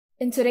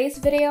In today's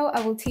video,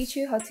 I will teach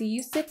you how to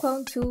use the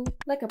clone tool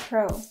like a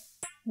pro.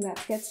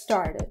 Let's get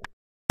started.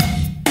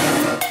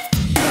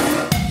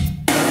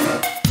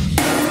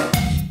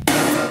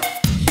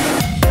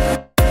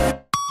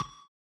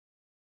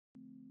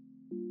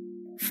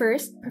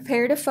 First,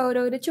 prepare the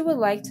photo that you would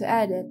like to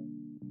edit.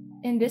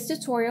 In this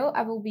tutorial,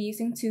 I will be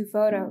using two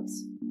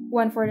photos,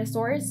 one for the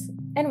source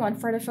and one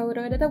for the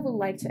photo that I would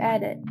like to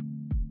edit.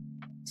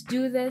 To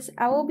do this,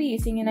 I will be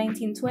using a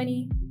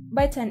 1920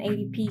 by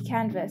 1080p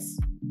canvas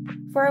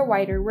for a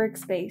wider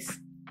workspace.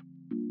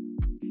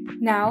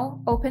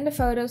 Now, open the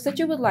photos that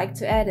you would like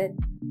to edit.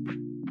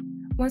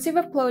 Once you've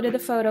uploaded the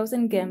photos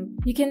in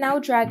Gimp, you can now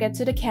drag it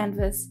to the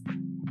canvas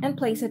and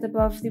place it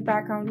above the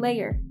background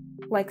layer,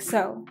 like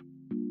so.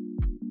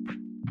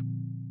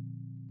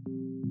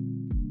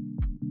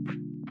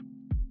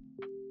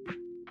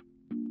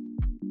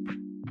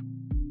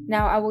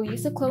 Now I will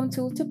use the clone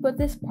tool to put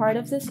this part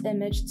of this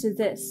image to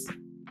this.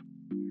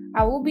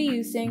 I will be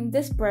using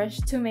this brush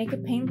to make a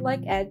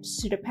paint-like edge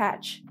to the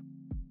patch.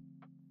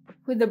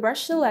 With the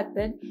brush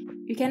selected,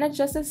 you can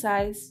adjust the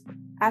size,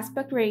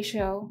 aspect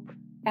ratio,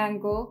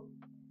 angle,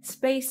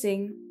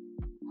 spacing,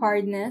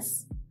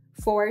 hardness,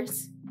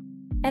 force,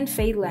 and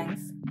fade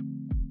length.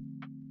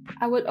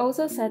 I would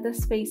also set the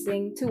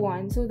spacing to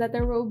 1 so that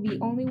there will be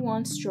only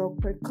one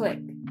stroke per click.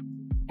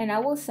 And I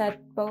will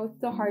set both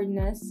the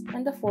hardness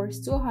and the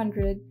force to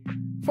 100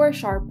 for a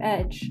sharp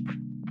edge.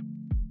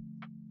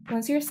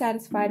 Once you're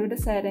satisfied with the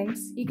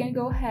settings, you can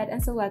go ahead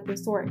and select the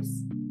source.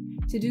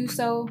 To do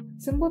so,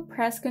 simply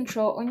press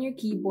Ctrl on your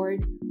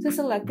keyboard to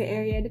select the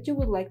area that you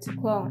would like to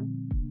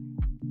clone.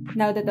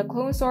 Now that the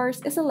clone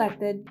source is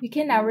selected, you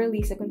can now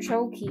release the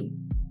Control key.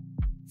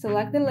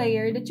 Select the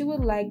layer that you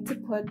would like to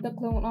put the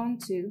clone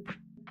onto,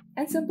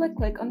 and simply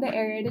click on the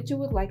area that you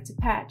would like to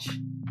patch.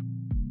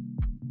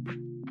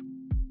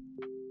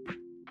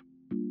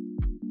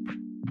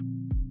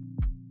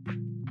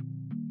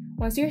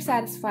 Once you're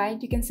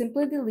satisfied, you can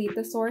simply delete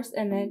the source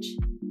image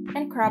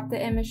and crop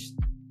the image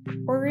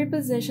or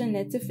reposition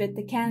it to fit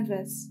the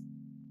canvas.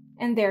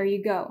 And there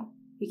you go.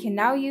 You can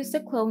now use the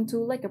clone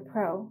tool like a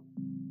pro.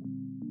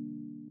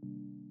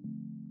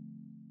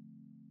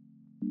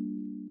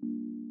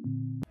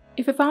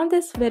 If you found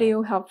this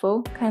video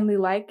helpful, kindly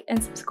like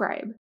and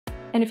subscribe.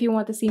 And if you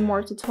want to see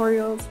more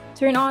tutorials,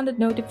 turn on the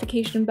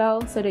notification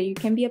bell so that you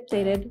can be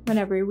updated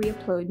whenever we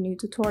upload new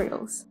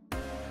tutorials.